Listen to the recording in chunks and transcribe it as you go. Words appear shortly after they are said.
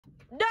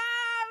No,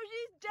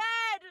 she's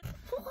dead.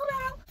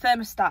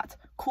 Thermostat,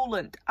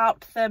 coolant,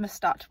 out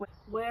thermostat.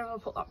 Where have I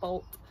put that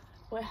bolt?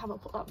 Where have I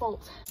put that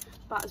bolt?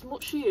 About as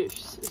much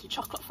use as your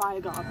chocolate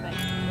fire guard mate.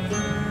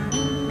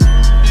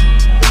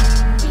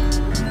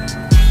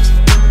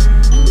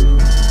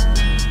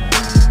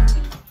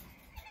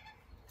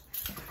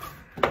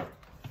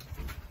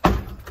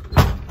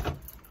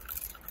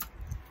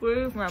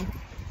 Move, man.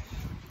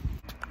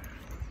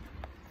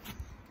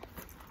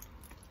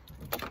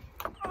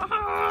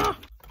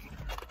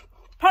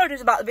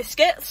 Apologies about the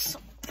biscuits.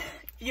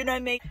 You know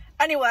me.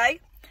 Anyway,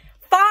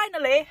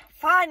 finally,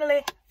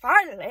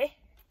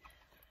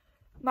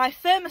 my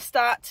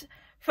thermostat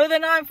for the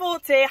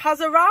 940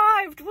 has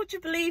arrived. Would you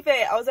believe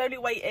it? I was only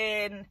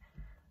waiting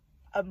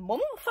a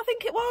month, I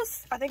think it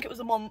was. I think it was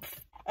a month.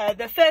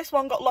 The first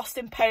one got lost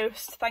in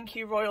post. Thank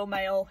you, Royal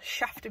Mail,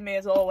 shafting me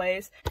as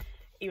always.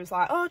 He was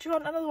like, oh, do you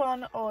want another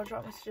one? Or do you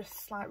want me to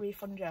just like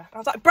refund you? And I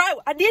was like, bro,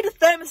 I need a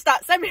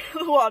thermostat, send me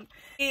another one.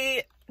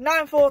 The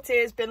 940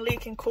 has been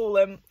leaking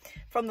coolant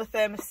from the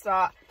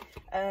thermostat.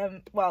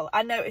 Well,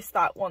 I noticed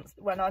that once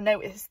when I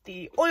noticed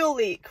the oil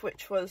leak,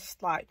 which was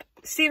like,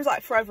 seems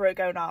like forever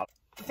ago now.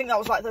 I think that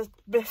was like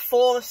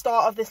before the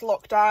start of this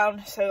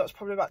lockdown, so that was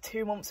probably about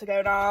 2 months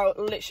ago now. It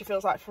literally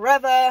feels like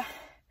forever.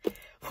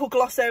 We'll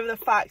gloss over the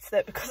fact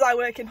that because I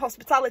work in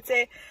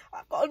hospitality,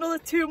 I've got another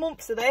 2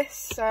 months of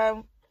this,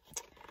 so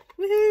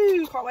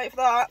woohoo, can't wait for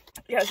that.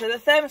 Yeah, so the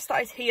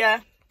thermostat is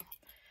here.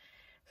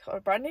 It's got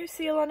a brand new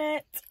seal on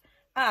it,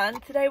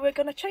 and today we're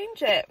going to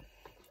change it.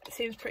 It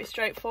seems pretty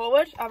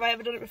straightforward. Have I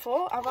ever done it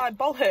before? Have I?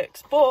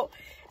 Bollocks, but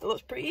it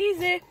looks pretty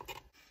easy.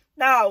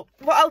 Now,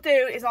 what I'll do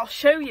is I'll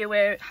show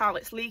you how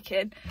it's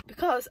leaking,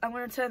 because I'm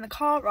going to turn the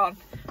car on.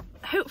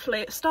 Hopefully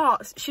it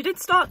starts. She did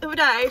start the other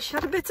day. She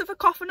had a bit of a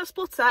cough and a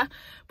splutter,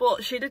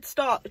 but she did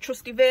start, the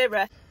trusty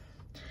Vera.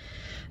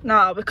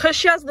 Now, because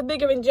she has the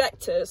bigger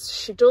injectors,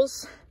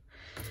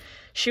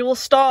 she will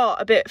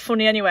start a bit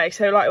funny anyway.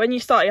 So like when you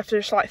start, you have to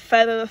just like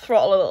feather the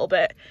throttle a little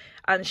bit,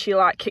 and she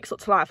like kicks up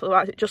to life,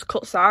 otherwise it just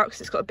cuts out because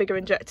it's got bigger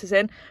injectors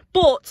in.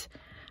 But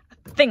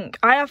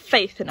I have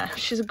faith in her.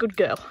 She's a good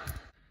girl.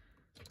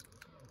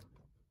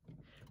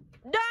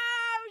 No,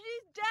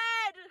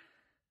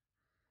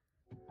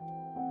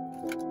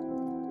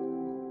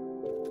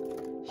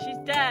 she's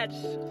dead.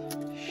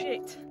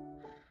 Shit.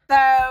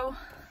 So,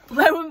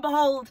 lo and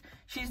behold,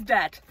 she's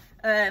dead.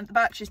 The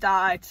battery's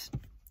died.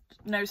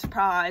 No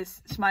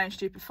surprise. It's my own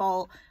stupid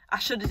fault. I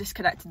should have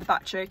disconnected the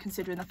battery,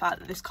 considering the fact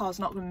that this car's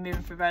not going to be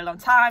moving for a very long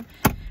time.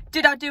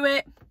 Did I do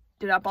it?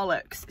 Did I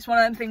bollocks? It's one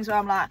of them things where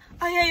I'm like,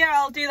 oh yeah,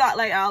 I'll do that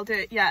later. I'll do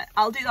it. Yeah,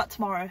 I'll do that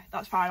tomorrow.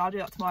 That's fine. I'll do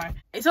that tomorrow.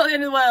 It's not the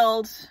end of the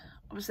world.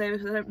 Obviously,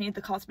 because I don't need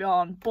the car to be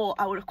on, but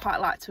I would have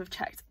quite liked to have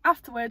checked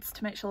afterwards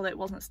to make sure that it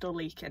wasn't still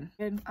leaking.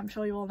 And I'm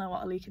sure you all know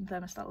what a leaking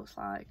thermostat looks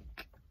like.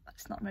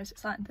 That's not the most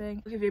exciting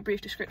thing. I'll give you a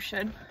brief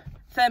description.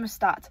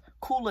 Thermostat,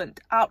 coolant,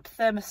 out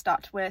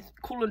thermostat, where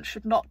coolant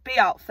should not be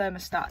out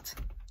thermostat.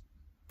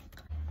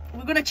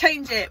 We're going to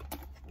change it.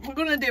 We're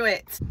going to do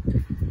it.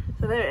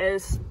 So there it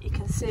is. You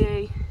can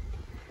see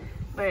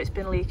where it's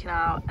been leaking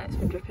out, and it's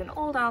been dripping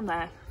all down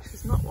there, which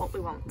is not what we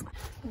want.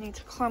 We need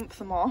to clamp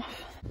them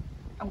off.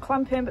 I'm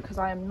clamping because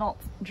I am not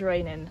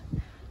draining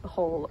the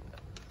whole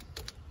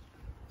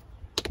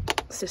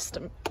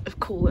system of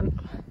coolant.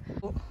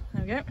 Oh,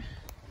 there we go.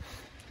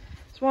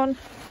 This one,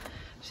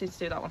 just need to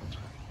do that one.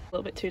 A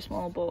little bit too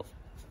small, but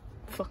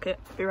fuck it,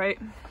 be right.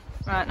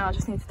 Right, now I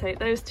just need to take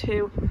those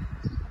two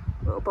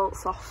little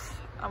bolts off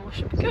and we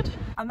should be good.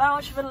 I'm that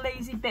much of a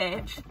lazy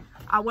bitch,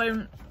 I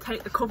won't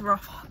take the cover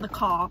off the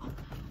car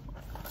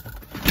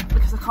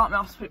because I can't be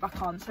asked to put it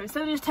back on. So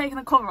instead of just taking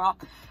the cover off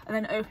and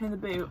then opening the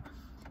boot,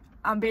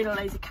 I'm being a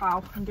lazy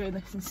cow and doing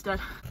this instead.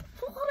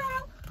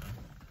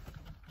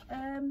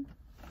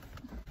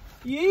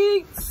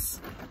 Yeets!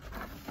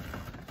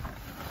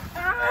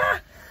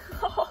 Ah!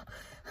 Oh,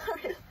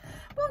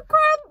 my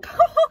cramp!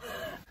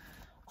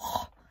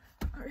 Oh,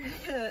 I really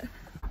hurt.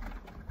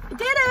 I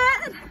did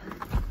it!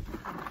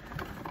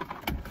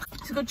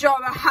 It's a good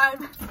job I have.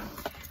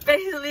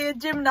 Basically a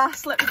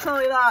gymnast, let me tell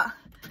you that.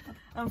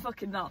 I'm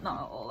fucking not at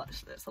all,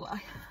 actually, it's a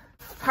lie.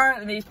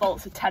 Apparently these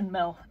bolts are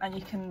 10mm, and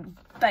you can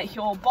bet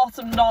your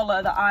bottom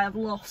dollar that I have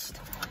lost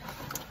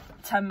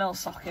a 10mm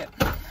socket.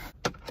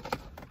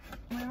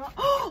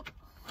 Oh!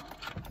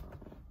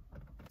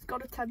 It's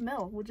got a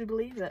 10mm, would you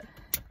believe it?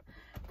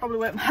 Probably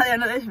won't by the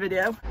end of this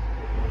video.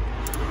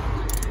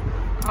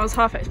 I was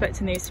half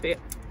expecting these to be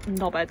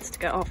knobheads to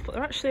get off, but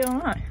they're actually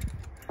alright.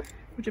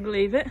 Would you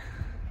believe it?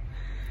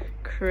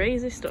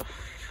 Crazy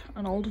stuff.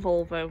 An old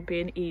Volvo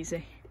being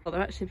easy. Well,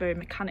 they're actually very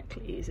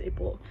mechanically easy,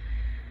 but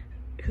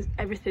because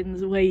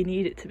everything's the way you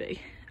need it to be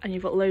and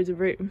you've got loads of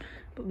room.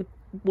 But the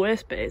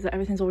worst bit is that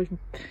everything's always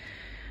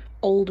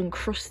old and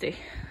crusty.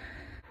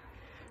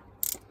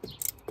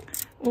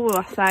 Oh,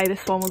 I say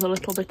this one was a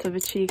little bit of a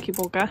cheeky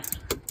bugger.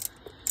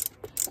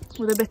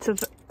 With a bit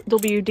of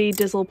WD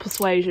Dizzle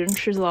persuasion,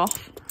 she's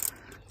off.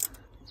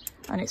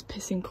 And it's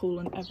pissing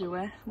coolant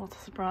everywhere, what a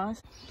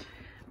surprise.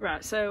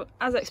 Right, so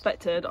as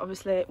expected,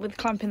 obviously with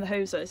clamping the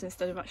hoses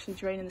instead of actually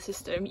draining the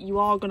system, you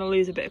are going to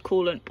lose a bit of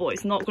coolant, but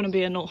it's not going to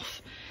be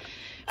enough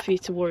for you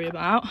to worry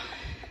about.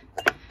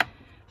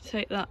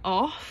 Take that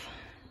off.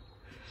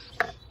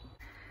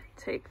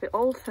 Take the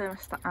old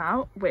thermostat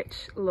out,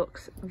 which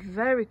looks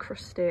very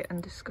crusty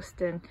and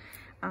disgusting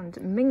and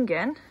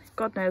minging.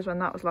 God knows when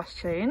that was last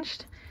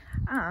changed.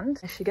 And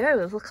there she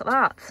goes, look at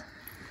that.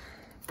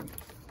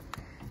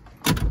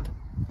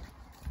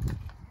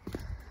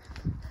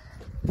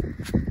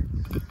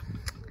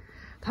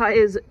 That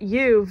is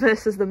you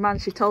versus the man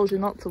she told you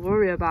not to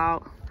worry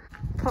about.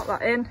 Pop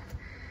that in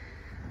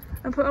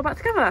and put it back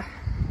together.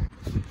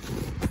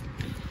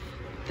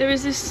 There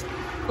is this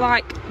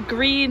like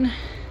green,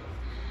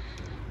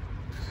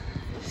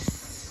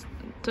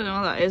 don't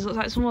know what that is, looks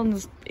like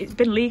it's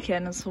been leaking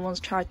and someone's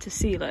tried to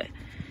seal it.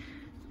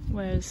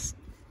 Whereas,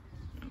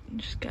 I'm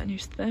just getting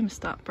used to the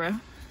thermostat, bro.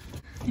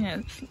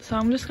 Yeah, so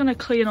I'm just gonna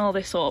clean all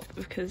this up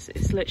because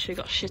it's literally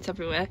got shit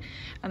everywhere,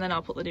 and then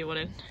I'll put the new one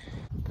in.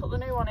 Put the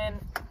new one in.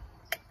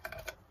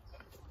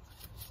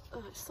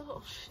 Oh, it's still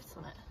got shit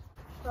on it.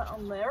 That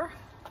on there.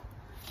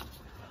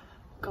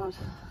 God,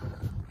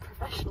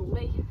 professional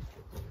me.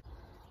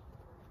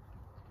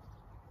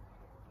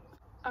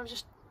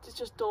 It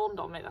just dawned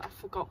on me that I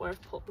forgot where I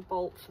put the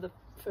bolt for the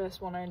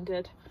first one I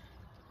undid.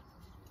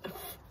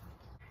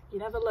 You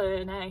never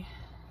learn, eh?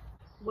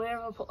 Where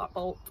have I put that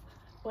bolt?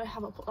 Where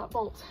have I put that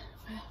bolt?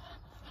 Where have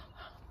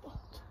I put that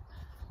bolt?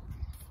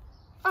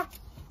 Ah!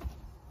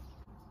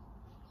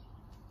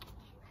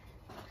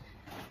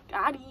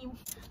 Got him!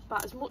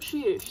 About as much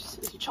use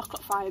as your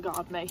chocolate fire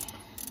guard, me.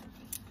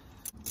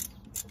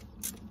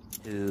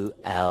 2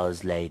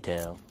 hours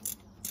later.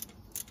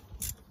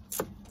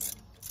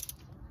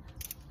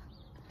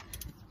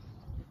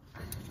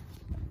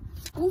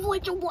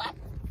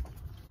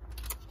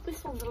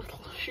 This one's a little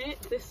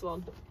shit, this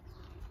one.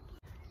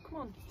 Come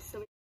on, you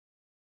silly.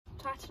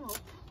 Tighten up.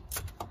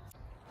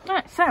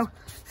 Right, so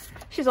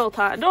she's all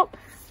tightened up.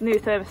 New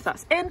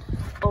thermostat's in.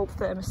 Old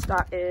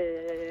thermostat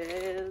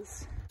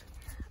is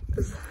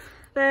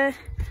there.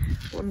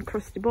 One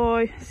crusty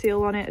boy,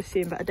 seal on it, has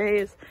seen better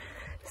days.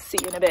 See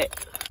you in a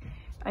bit.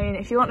 I mean,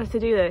 if you wanted to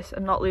do this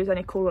and not lose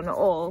any coolant at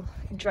all,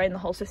 drain the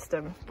whole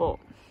system, but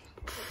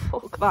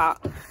fuck that.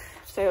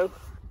 So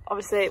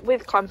obviously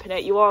with clamping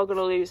it, you are going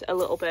to lose a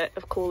little bit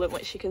of coolant,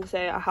 which you can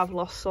say I have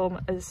lost some,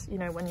 as you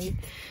know, when you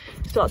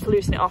start to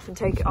loosen it off and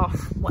take it off,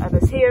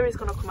 whatever's here is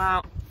going to come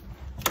out.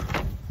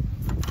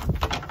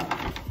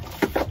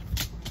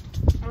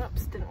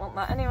 Oops, didn't want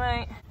that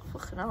anyway.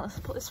 Fucking hell, let's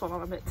put this one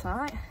on a bit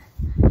tight.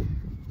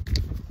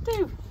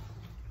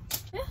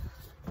 Yeah,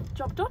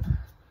 job done.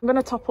 I'm going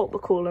to top up the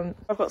coolant.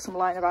 I've got some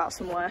lying about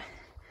somewhere,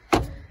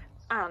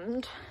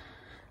 and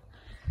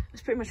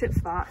that's pretty much it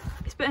for that.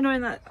 It's a bit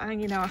annoying that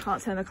you know, I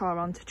can't turn the car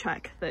on to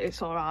check that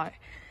it's all right,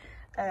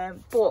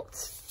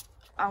 but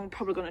I'm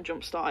probably going to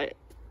jump start it.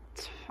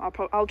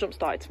 I'll jump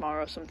start it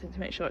tomorrow or something to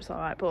make sure it's all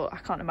right, but I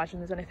can't imagine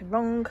there's anything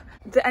wrong.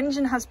 The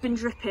engine has been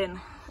dripping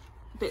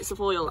bits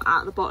of oil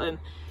at the bottom.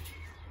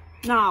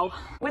 Now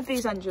with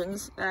these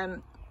engines,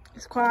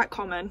 it's quite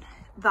common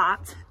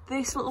that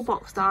this little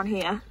box down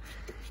here,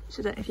 which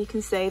I don't know if you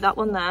can see, that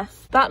one there,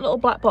 that little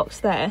black box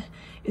there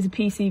is a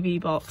PCV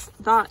box.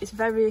 That is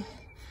very,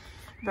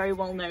 very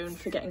well known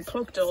for getting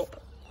clogged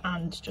up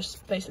and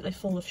just basically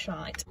full of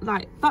shite.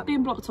 Like that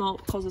being blocked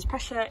up causes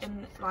pressure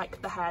in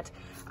like the head,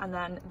 and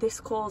then this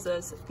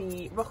causes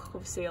the rocker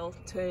cover seal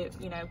to,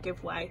 you know,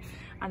 give way,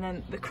 and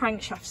then the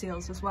crankshaft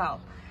seals as well.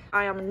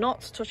 I am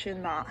not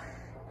touching that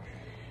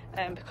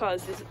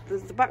because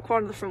there's the back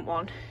one and the front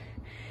one,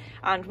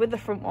 and with the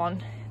front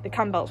one the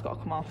cam belt's got to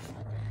come off.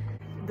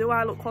 Do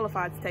I look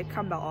qualified to take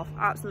cam belt off?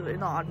 Absolutely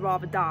not, I'd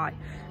rather die.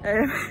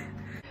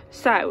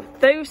 So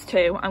those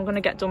two I'm going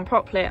to get done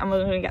properly, and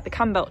we're going to get the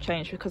cam belt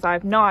changed because I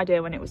have no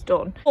idea when it was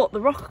done. But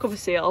the rocker cover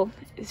seal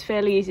is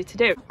fairly easy to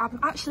do. I've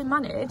actually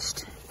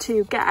managed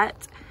to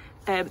get,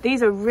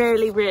 these are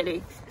really,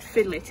 really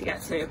fiddly to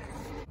get to.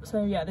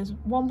 So yeah, there's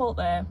one bolt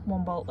there,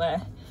 one bolt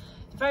there.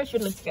 It's very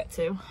fiddly to get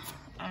to.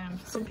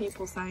 Some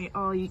people say,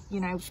 oh, you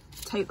know,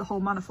 take the whole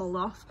manifold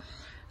off.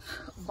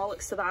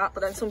 Bollocks to that.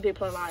 But then some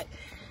people are like,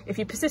 if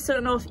you're persistent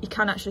enough, you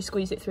can actually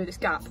squeeze it through this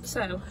gap.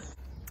 So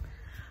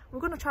we're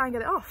going to try and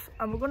get it off,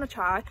 and we're going to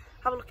try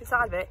have a look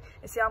inside of it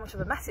and see how much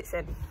of a mess it's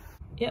in.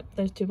 Yep,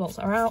 those two bolts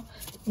are out.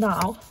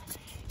 Now,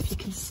 if you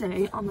can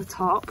see on the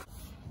top,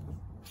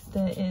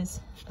 there is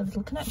a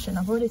little connection.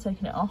 I've already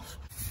taken it off,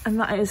 and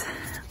that is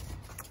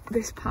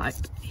this pipe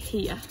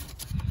here.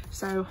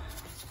 So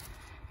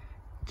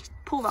just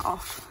pull that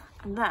off,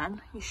 and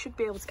then you should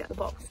be able to get the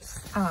box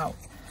out.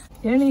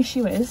 The only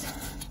issue is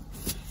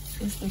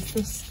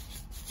there's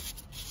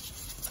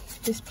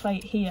this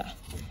plate here,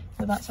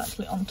 so that's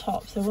actually on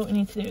top. So what we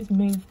need to do is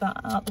move that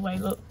out the way,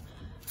 look,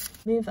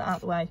 move that out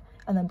the way,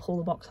 and then pull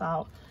the box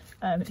out.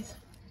 It's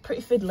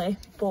pretty fiddly,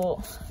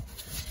 but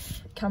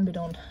it can be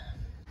done.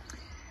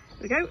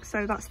 we go,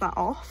 so that's that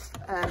off.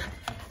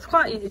 It's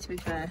quite easy, to be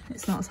fair.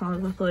 It's not as hard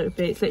as I thought it would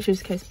be. It's literally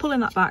just a case of pulling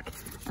that back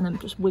and then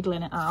just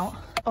wiggling it out.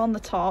 On the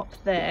top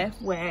there,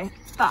 where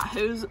that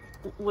hose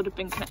would have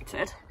been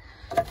connected,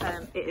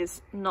 it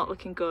is not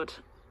looking good.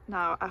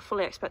 Now, I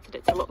fully expected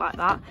it to look like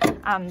that,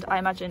 and I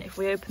imagine if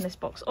we open this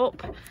box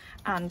up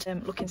and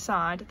look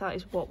inside, that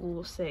is what we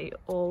will see.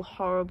 All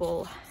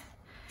horrible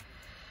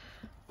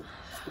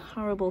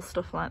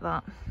stuff like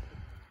that.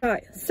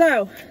 Right,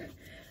 so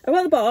I've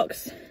got the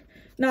box.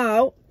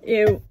 Now,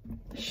 you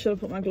should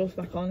have put my gloves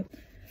back on.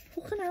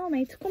 Fucking hell,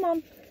 mate, come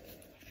on.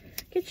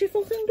 Get your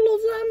fucking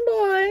gloves on,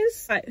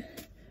 boys. Right,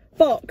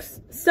 box.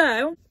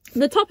 So,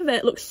 the top of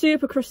it looks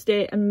super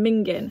crusty and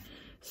minging.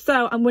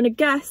 So, I'm going to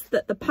guess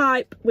that the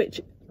pipe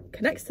which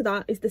connects to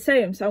that is the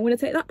same. So, I'm going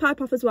to take that pipe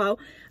off as well,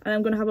 and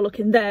I'm going to have a look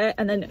in there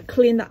and then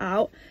clean that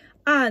out.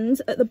 And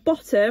at the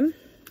bottom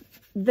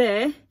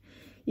there,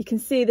 you can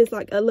see there's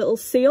like a little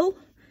seal.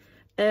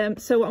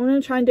 So what I'm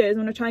going to try and do is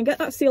I'm going to try and get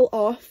that seal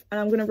off, and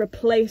I'm going to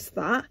replace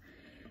that.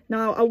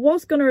 Now, I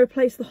was going to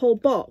replace the whole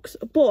box,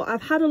 but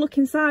I've had a look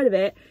inside of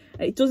it.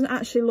 It doesn't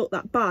actually look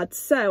that bad.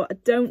 So I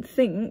don't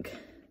think,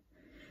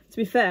 to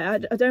be fair,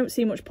 I don't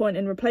see much point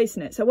in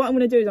replacing it. So what I'm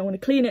going to do is I'm going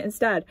to clean it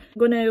instead. I'm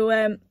going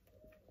to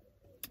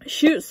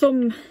shoot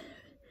some,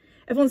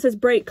 everyone says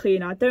brake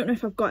cleaner. I don't know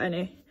if I've got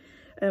any.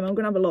 I'm going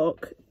to have a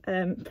look.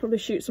 Probably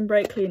shoot some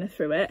brake cleaner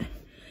through it.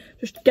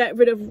 Just to get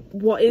rid of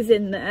what is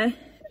in there.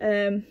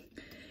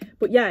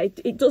 But yeah,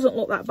 it doesn't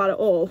look that bad at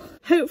all.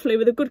 Hopefully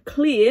with a good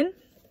clean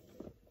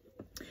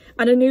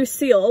and a new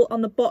seal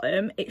on the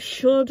bottom, it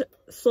should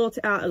sort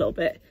it out a little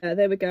bit.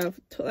 There we go,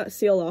 I've took that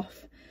seal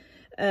off.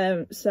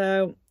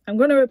 So I'm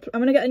gonna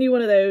get a new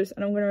one of those,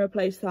 and I'm gonna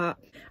replace that.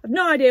 I've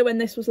no idea when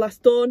this was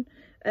last done.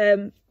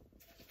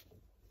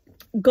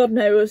 God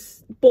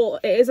knows, but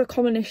it is a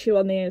common issue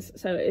on these,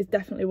 so it is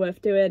definitely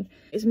worth doing.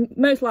 It's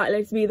most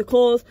likely to be the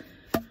cause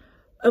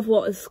of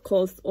what has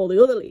caused all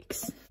the other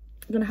leaks.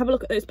 I'm going to have a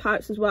look at those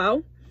pipes as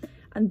well,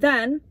 and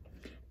then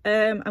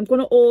I'm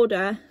going to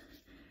order,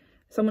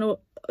 so I'm going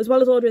to, as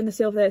well as ordering the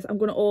seal for this, I'm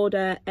going to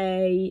order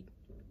a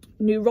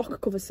new rocker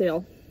cover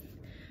seal,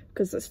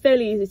 because that's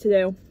fairly easy to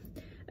do.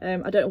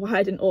 I don't know why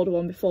I didn't order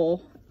one before.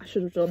 I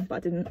should have done, but I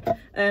didn't.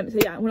 So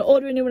yeah, I'm going to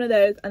order a new one of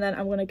those, and then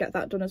I'm going to get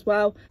that done as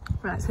well.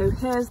 Right, so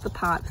here's the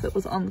pipe that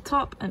was on the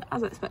top, and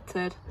as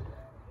expected,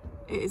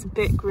 it is a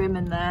bit grim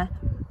in there.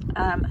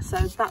 So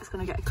that's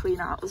going to get a clean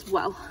out as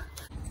well.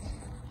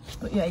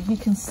 But yeah, you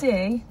can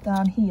see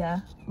down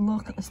here,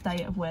 look at the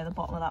state of where the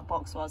bottom of that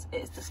box was.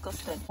 It's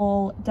disgusting.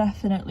 All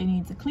definitely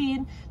needs a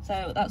clean,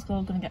 so that's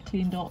all going to get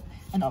cleaned up.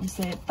 And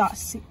obviously that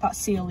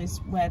seal is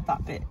where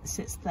that bit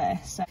sits there,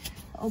 so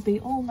it'll be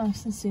all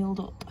nice and sealed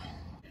up.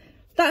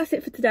 That's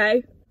it for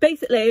today.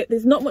 Basically,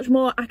 there's not much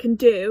more I can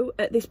do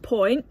at this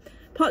point,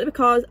 partly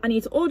because I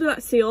need to order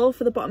that seal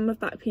for the bottom of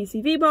that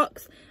PCV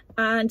box,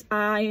 and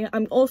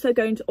I'm also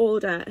going to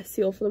order a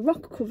seal for the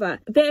rocker cover.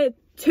 They're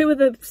two of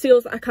the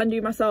seals that I can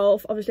do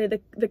myself. Obviously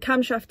the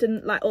camshaft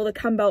and like all the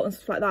cam belt and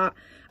stuff like that,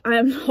 I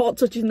am not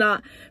touching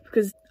that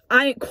because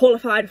I ain't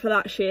qualified for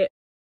that shit.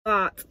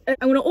 But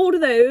I'm going to order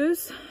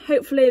those.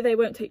 Hopefully they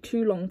won't take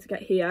too long to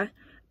get here.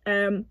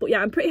 But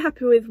yeah, I'm pretty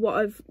happy with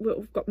what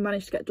we've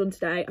managed to get done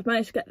today. I've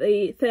managed to get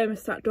the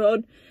thermostat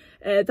done.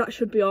 That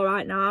should be all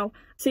right now.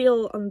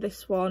 Seal on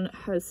this one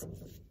has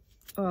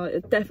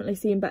definitely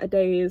seen better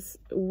days.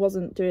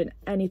 Wasn't doing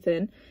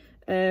anything.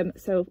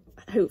 So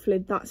hopefully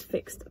that's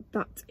fixed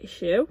that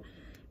issue.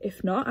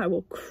 If not, I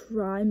will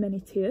cry many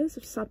tears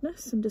of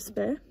sadness and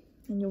despair,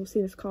 and you'll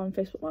see this car on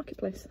Facebook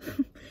Marketplace.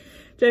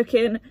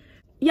 Joking.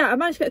 Yeah, I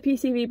managed to get the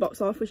PCV box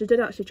off, which I did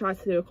actually try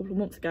to do a couple of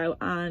months ago,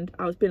 and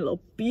I was being a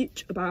little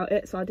bitch about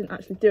it, so I didn't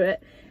actually do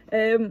it.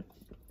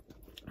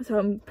 So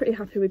I'm pretty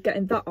happy with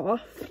getting that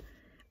off,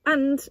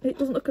 and it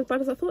doesn't look as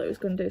bad as I thought it was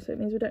going to do, so it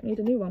means we don't need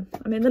a new one.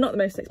 I mean, they're not the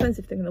most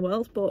expensive thing in the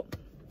world, but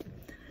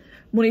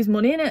money's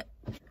money, innit?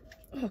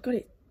 Oh god,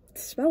 it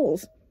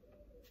smells.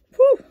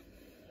 Whew.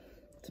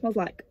 It smells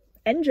like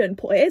engine.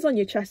 Put it is on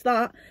your chest,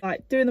 that.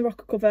 Like, doing the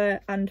rocker cover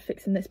and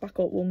fixing this back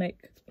up will make,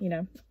 you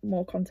know,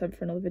 more content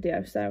for another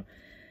video, so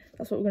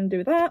that's what we're going to do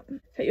with that.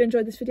 Hope you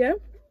enjoyed this video.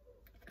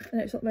 I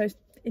know it's not the most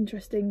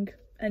interesting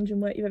engine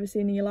work you've ever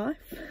seen in your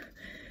life,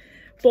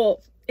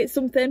 but it's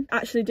something,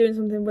 actually doing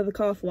something with the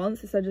car for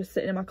once instead of just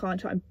sitting in my car and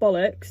chatting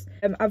bollocks.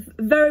 I've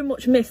very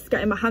much missed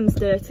getting my hands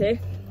dirty.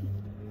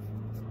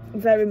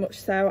 Very much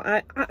so.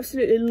 I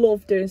absolutely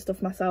love doing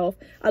stuff myself.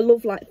 I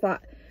love like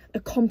that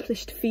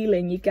accomplished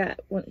feeling you get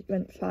when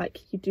it's like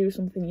you do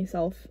something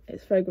yourself.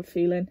 It's a very good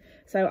feeling.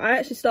 So I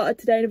actually started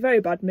today in a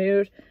very bad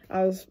mood.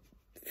 I was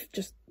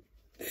just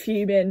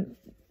fuming,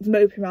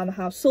 moping around the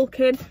house,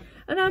 sulking,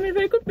 and now I'm in a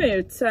very good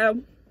mood.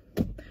 So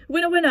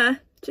winner winner,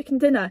 chicken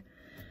dinner.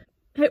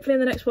 Hopefully in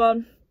the next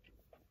one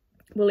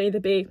we'll either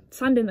be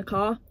sanding the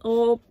car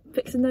or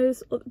fixing the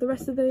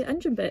rest of the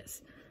engine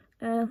bits.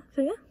 So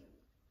yeah,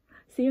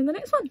 see you in the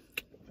next one.